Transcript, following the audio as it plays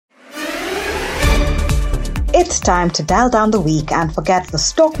It's time to dial down the week and forget the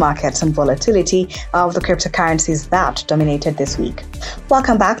stock markets and volatility of the cryptocurrencies that dominated this week.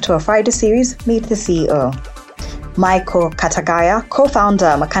 Welcome back to our Friday series, Meet the CEO. Michael Katagaya, co-founder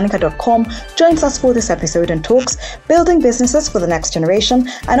of Makanika.com, joins us for this episode and talks building businesses for the next generation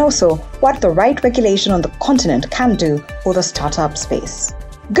and also what the right regulation on the continent can do for the startup space.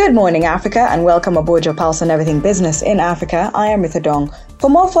 Good morning, Africa, and welcome aboard your Pulse on Everything Business in Africa. I am Ritha. For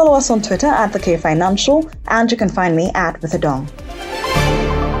more, follow us on Twitter at The K Financial, and you can find me at Ritha.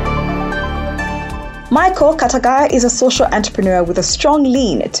 Michael Katagaya is a social entrepreneur with a strong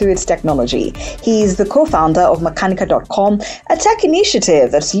lean towards technology. He is the co-founder of Makanika.com, a tech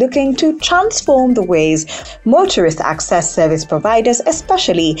initiative that's looking to transform the ways motorists access service providers,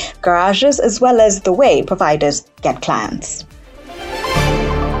 especially garages, as well as the way providers get clients.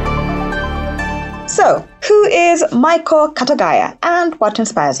 So, who is Michael Katagaya and what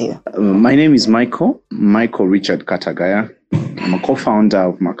inspires you? My name is Michael Richard Katagaya. I'm a co-founder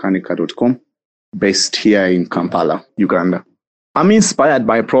of Makanika.com, based here in Kampala, Uganda. I'm inspired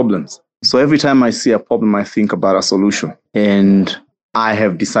by problems. So every time I see a problem, I think about a solution. And I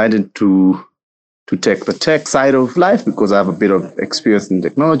have decided to take the tech side of life because I have a bit of experience in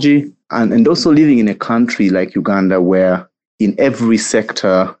technology and also living in a country like Uganda where in every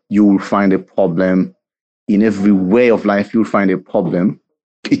sector, you will find a problem. In every way of life, you'll find a problem.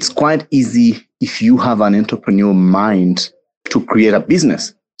 It's quite easy if you have an entrepreneurial mind to create a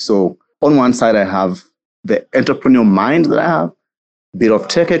business. So on one side, I have the entrepreneurial mind that I have, a bit of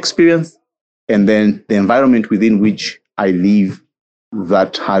tech experience, and then the environment within which I live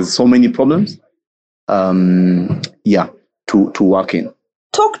that has so many problems, to work in.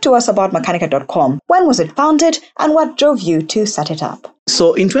 Talk to us about Makanika.com. When was it founded and what drove you to set it up?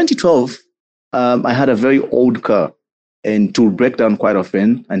 So in 2012, I had a very old car and it will break down quite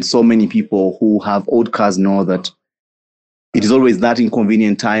often. And so many people who have old cars know that it is always that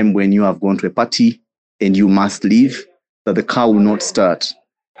inconvenient time when you have gone to a party and you must leave that the car will not start.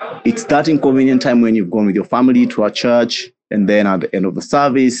 It's that inconvenient time when you've gone with your family to a church and then at the end of the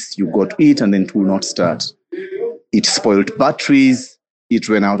service, you go to eat and then it will not start. It spoiled batteries. It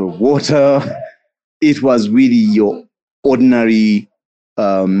ran out of water. It was really your ordinary,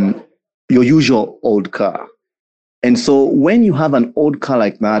 your usual old car. And so when you have an old car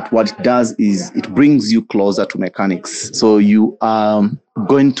like that, what it does is it brings you closer to mechanics. So you are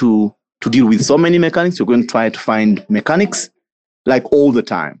going to deal with so many mechanics. You're going to try to find mechanics like all the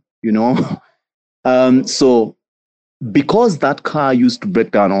time, So because that car used to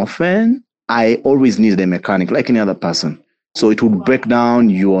break down often, I always needed a mechanic like any other person. So it would break down,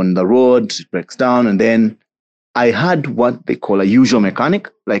 you're on the road, it breaks down. And then I had what they call a usual mechanic,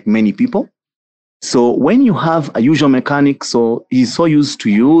 like many people. So when you have a usual mechanic, so he's so used to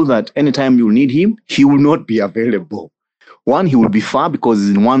you that anytime you need him, he will not be available. One, he will be far because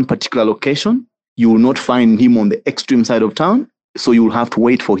he's in one particular location. You will not find him on the extreme side of town. So you will have to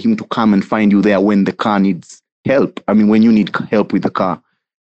wait for him to come and find you there when the car needs help. When you need help with the car.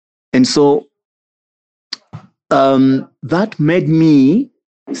 And so that made me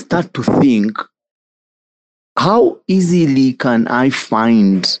start to think, how easily can I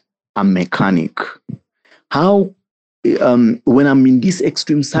find a mechanic? How, when I'm in this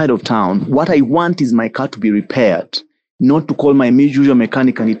extreme side of town, what I want is my car to be repaired, not to call my usual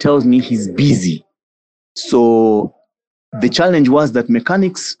mechanic and he tells me he's busy. So the challenge was that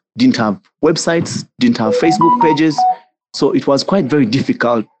mechanics didn't have websites, didn't have Facebook pages. So it was quite very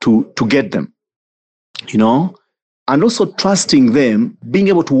difficult to get them, And also trusting them, being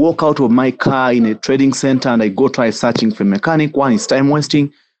able to walk out of my car in a trading center and I go try searching for a mechanic. One is time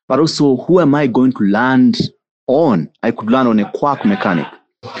wasting, but also who am I going to land on? I could land on a quack mechanic.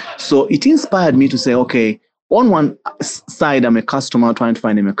 So it inspired me to say, okay, on one side, I'm a customer trying to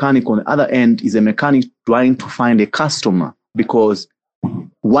find a mechanic. On the other end is a mechanic trying to find a customer because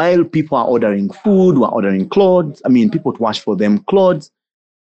while people are ordering food, we're ordering clothes, people to wash for them clothes,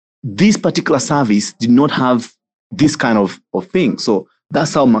 this particular service did not have this kind of thing. So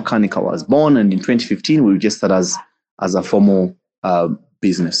that's how Makanika was born. And in 2015, we registered as a formal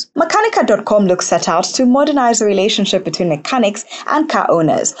business. Makanika.com looks set out to modernize the relationship between mechanics and car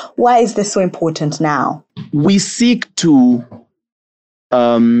owners. Why is this so important now? We seek to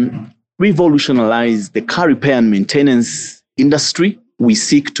revolutionize the car repair and maintenance industry. We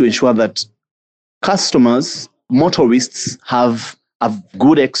seek to ensure that customers, motorists, have a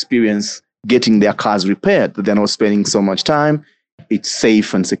good experience getting their cars repaired, that they're not spending so much time. It's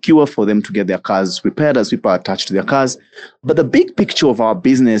safe and secure for them to get their cars repaired as people are attached to their cars. But the big picture of our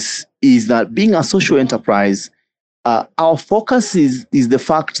business is that being a social enterprise, our focus is the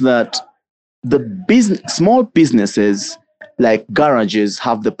fact that small businesses like garages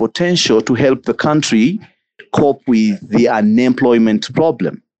have the potential to help the country cope with the unemployment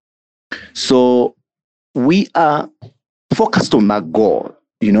problem. So we are focused on that goal,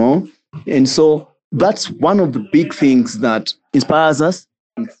 and so that's one of the big things that inspires us.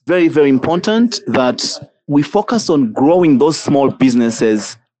 It's very, very important that we focus on growing those small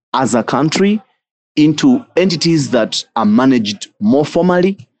businesses as a country into entities that are managed more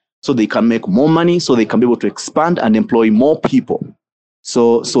formally, so they can make more money, so they can be able to expand and employ more people.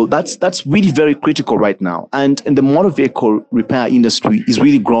 So that's really very critical right now. And the motor vehicle repair industry is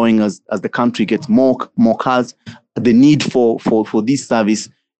really growing as the country gets more cars. The need for this service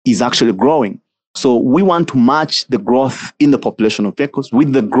is actually growing. So we want to match the growth in the population of vehicles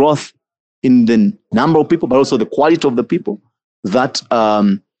with the growth in the number of people, but also the quality of the people that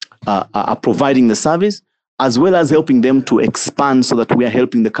are providing the service, as well as helping them to expand so that we are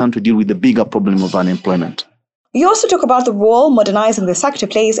helping the country deal with the bigger problem of unemployment. You also talk about the role modernizing the sector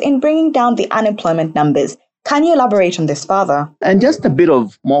plays in bringing down the unemployment numbers. Can you elaborate on this further? And just a bit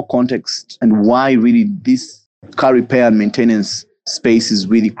of more context and why really this car repair and maintenance space is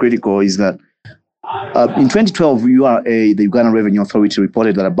really critical is that in 2012, the Uganda Revenue Authority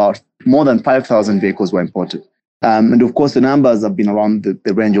reported that about more than 5,000 vehicles were imported. And of course, the numbers have been around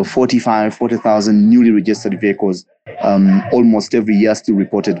the range of 40,000 newly registered vehicles almost every year, still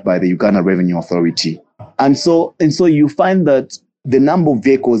reported by the Uganda Revenue Authority. And so you find that the number of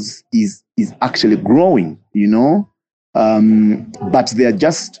vehicles is actually growing, but there are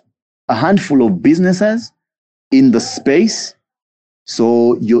just a handful of businesses in the space.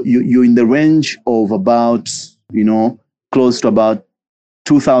 So you're in the range of about, close to about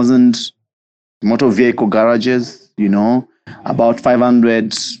 2,000 motor vehicle garages, about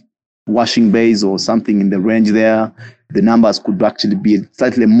 500 washing bays or something in the range there. The numbers could actually be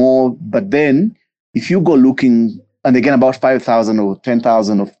slightly more. But then if you go looking, and again, about 5,000 or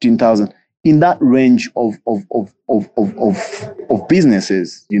 10,000 or 15,000, in that range of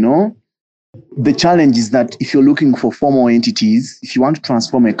businesses, the challenge is that if you're looking for formal entities, if you want to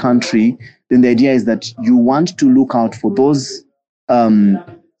transform a country, then the idea is that you want to look out for those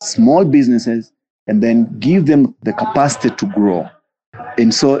small businesses and then give them the capacity to grow.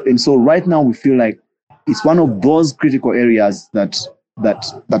 And so right now we feel like it's one of those critical areas that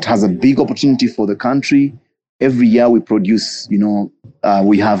has a big opportunity for the country. Every year we produce,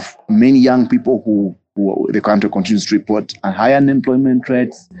 we have many young people who the country continues to report higher unemployment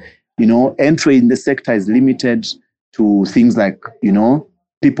rates. Entry in the sector is limited to things like,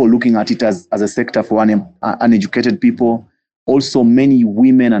 people looking at it as a sector for uneducated people. Also, many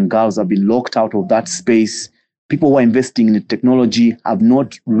women and girls have been locked out of that space. People who are investing in the technology have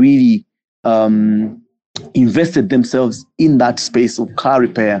not really invested themselves in that space of car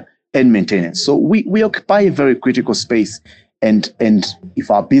repair and maintenance. So we occupy a very critical space. And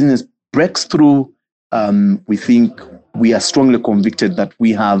if our business breaks through, we think we are strongly convinced that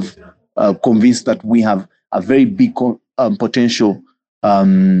we have a very big potential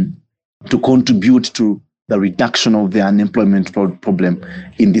to contribute to the reduction of the unemployment problem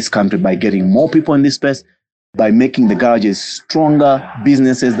in this country by getting more people in this space, by making the garages stronger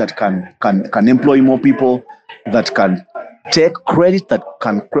businesses that can employ more people, that can take credit, that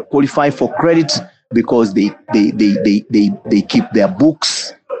can qualify for credit because they keep their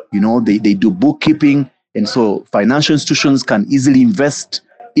books, they do bookkeeping, and so financial institutions can easily invest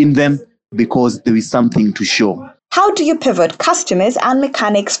in them because there is something to show. How do you pivot customers and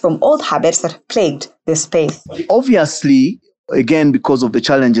mechanics from old habits that have plagued this space? Obviously, again, because of the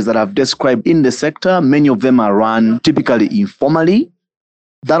challenges that I've described in the sector, many of them are run typically informally.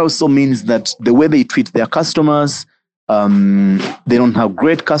 That also means that the way they treat their customers, they don't have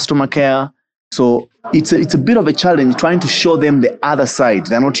great customer care. So it's a bit of a challenge trying to show them the other side.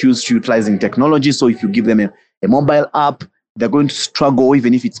 They're not used to utilizing technology. So if you give them a mobile app, they're going to struggle.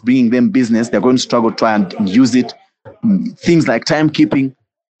 Even if it's bringing them business, they're going to struggle to try and use it. Things like timekeeping.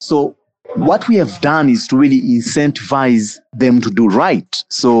 So what we have done is to really incentivize them to do right.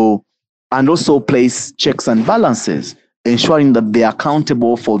 So, and also place checks and balances, ensuring that they are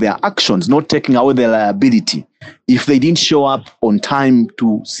accountable for their actions, not taking away their liability. If they didn't show up on time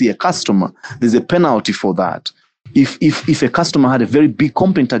to see a customer, there's a penalty for that. If a customer had a very big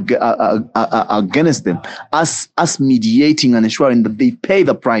complaint against them, us mediating and ensuring that they pay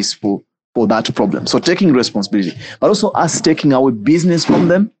the price for that problem. So taking responsibility, but also us taking away business from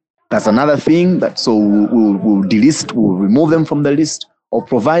them. That's another thing. So we'll delist, we'll remove them from the list of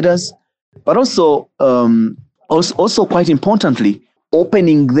providers. But also quite importantly,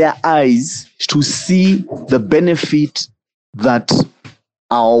 opening their eyes to see the benefit that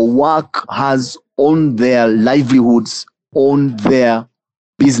our work has on their livelihoods, on their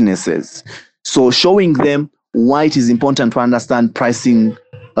businesses. So showing them why it is important to understand pricing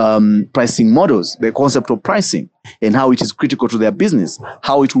models, the concept of pricing, and how it is critical to their business,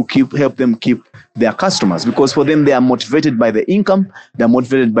 how it will help them keep their customers, because for them, they are motivated by the income, they're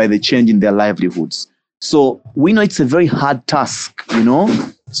motivated by the change in their livelihoods. So we know it's a very hard task,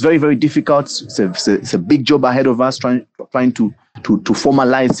 it's very, very difficult. It's a big job ahead of us, trying to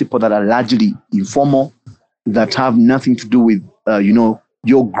formalize people that are largely informal, that have nothing to do with,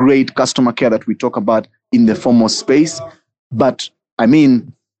 your great customer care that we talk about in the formal space. But I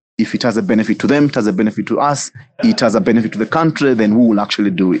mean, if it has a benefit to them, it has a benefit to us, it has a benefit to the country, then we will actually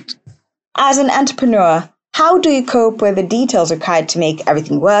do it. As an entrepreneur, how do you cope with the details required to make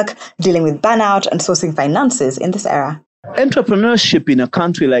everything work, dealing with burnout and sourcing finances in this era? Entrepreneurship in a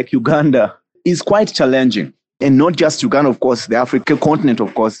country like Uganda is quite challenging. And not just Uganda, of course, the African continent,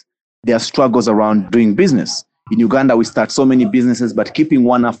 of course, there are struggles around doing business. In Uganda, we start so many businesses, but keeping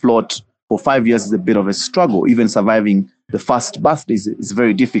one afloat for 5 years is a bit of a struggle. Even surviving the first birthday is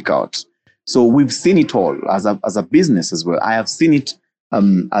very difficult. So we've seen it all as a business as well. I have seen it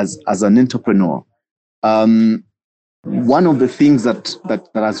as an entrepreneur. One of the things that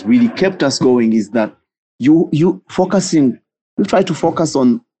has really kept us going is that you try to focus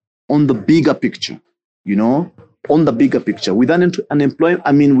on the bigger picture, on the bigger picture. With with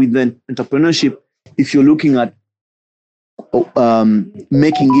the entrepreneurship, if you're looking at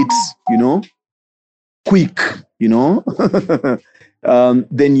making it, quick,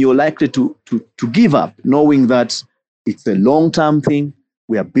 then you're likely to give up, knowing that it's a long-term thing.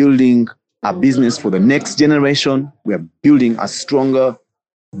 We are building a business for the next generation. We are building a stronger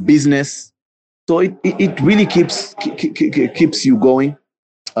business. So it really keeps you going,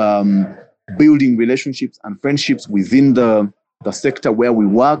 building relationships and friendships within the sector where we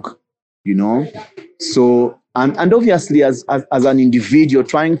work, So and obviously as an individual,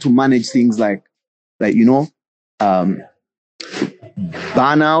 trying to manage things like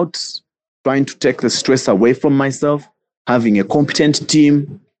burnout, trying to take the stress away from myself, having a competent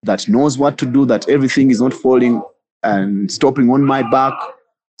team that knows what to do, that everything is not falling and stopping on my back.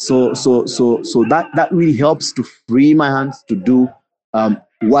 So that really helps to free my hands to do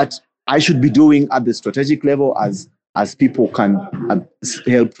what I should be doing at the strategic level, as people can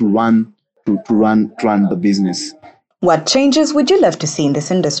help to run the business. What changes would you love to see in this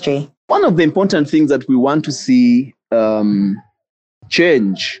industry? One of the important things that we want to see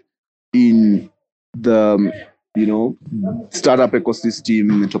change in the startup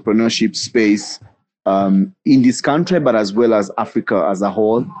ecosystem, entrepreneurship space in this country, but as well as Africa as a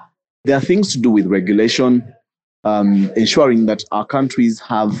whole. There are things to do with regulation, ensuring that our countries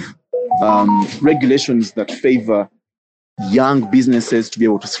have regulations that favor young businesses to be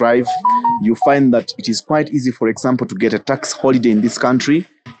able to thrive. You find that it is quite easy, for example, to get a tax holiday in this country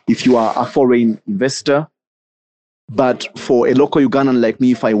if you are a foreign investor. But for a local Ugandan like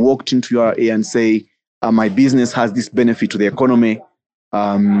me, if I walked into your area and say, my business has this benefit to the economy,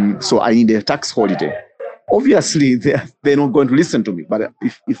 so I need a tax holiday, obviously they're not going to listen to me. But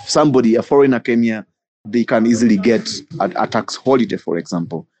if somebody, a foreigner, came here, they can easily get a tax holiday, for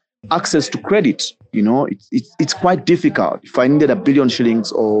example. Access to credit, it's quite difficult. If I needed $1 billion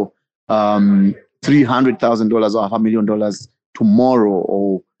shillings or $300,000 or $500,000 tomorrow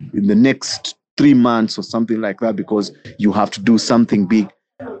or in the next 3 months or something like that, because you have to do something big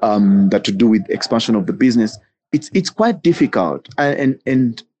that to do with expansion of the business, it's quite difficult and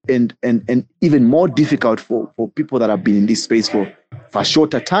even more difficult for people that have been in this space for a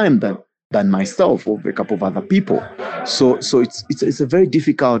shorter time than myself or a couple of other people. So it's a very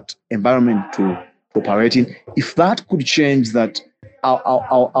difficult environment to operate in. If that could change, that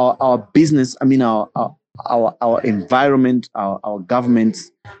our business, our environment, our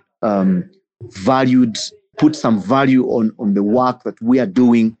governments put some value on the work that we are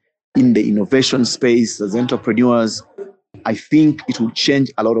doing in the innovation space as entrepreneurs, I think it will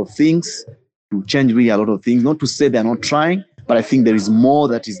change a lot of things. It will change really a lot of things. Not to say they're not trying, but I think there is more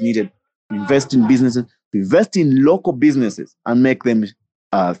that is needed. Invest in businesses, invest in local businesses and make them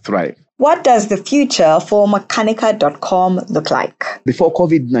thrive. What does the future for Makanika.com look like? Before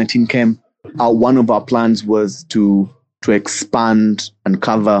COVID-19 came, one of our plans was to expand and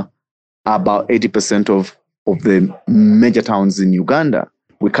cover about 80% of the major towns in Uganda.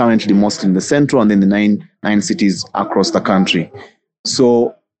 We're currently mostly in the central and then the nine cities across the country.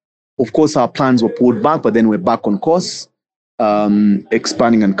 So, of course, our plans were pulled back, but then we're back on course,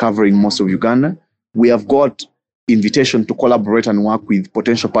 expanding and covering most of Uganda. We have got invitation to collaborate and work with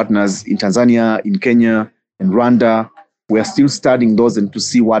potential partners in Tanzania, in Kenya, in Rwanda, We are still studying those and to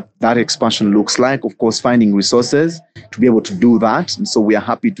see what that expansion looks like. Of course, finding resources to be able to do that. And so we are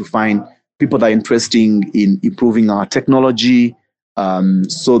happy to find people that are interested in improving our technology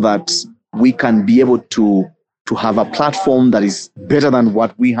so that we can be able to have a platform that is better than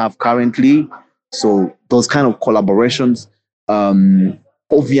what we have currently. So those kind of collaborations,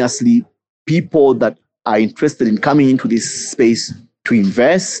 obviously, people that are interested in coming into this space to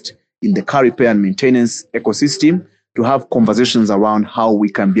invest in the car repair and maintenance ecosystem, to have conversations around how we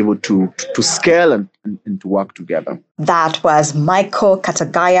can be able to scale and to work together. That was Michael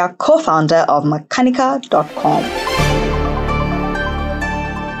Katagaya, co-founder of Makanika.com.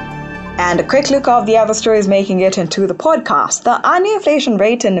 And a quick look of the other stories making it into the podcast. The annual inflation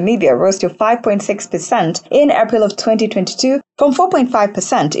rate in Namibia rose to 5.6% in April of 2022 from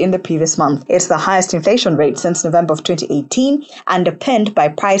 4.5% in the previous month. It's the highest inflation rate since November of 2018, underpinned by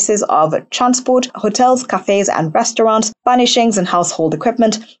prices of transport, hotels, cafes and restaurants, furnishings and household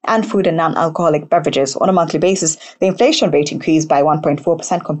equipment, and food and non-alcoholic beverages. On a monthly basis, the inflation rate increased by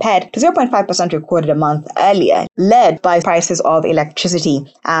 1.4% compared to 0.5% recorded a month earlier, led by prices of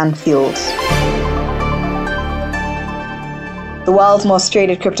electricity and fuels. The world's most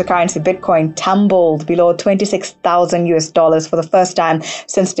traded cryptocurrency, Bitcoin, tumbled below $26,000 for the first time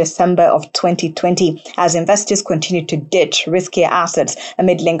since December of 2020 as investors continued to ditch riskier assets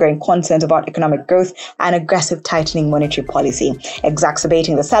amid lingering concerns about economic growth and aggressive tightening monetary policy.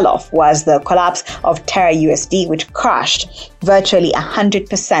 Exacerbating the sell-off was the collapse of Terra USD, which crashed virtually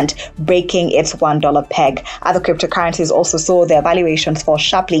 100%, breaking its $1 peg. Other cryptocurrencies also saw their valuations fall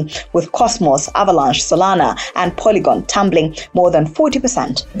sharply, with Cosmos, Avalanche, Solana, and Polygon tumbling more than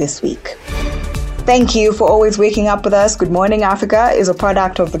 40% this week. Thank you for always waking up with us. Good Morning Africa is a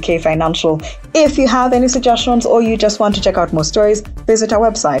product of the K Financial. If you have any suggestions or you just want to check out more stories, visit our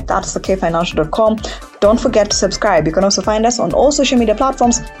website. That's thekfinancial.com. Don't forget to subscribe. You can also find us on all social media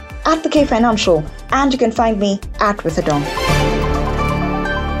platforms at the K Financial, and you can find me at Withadong.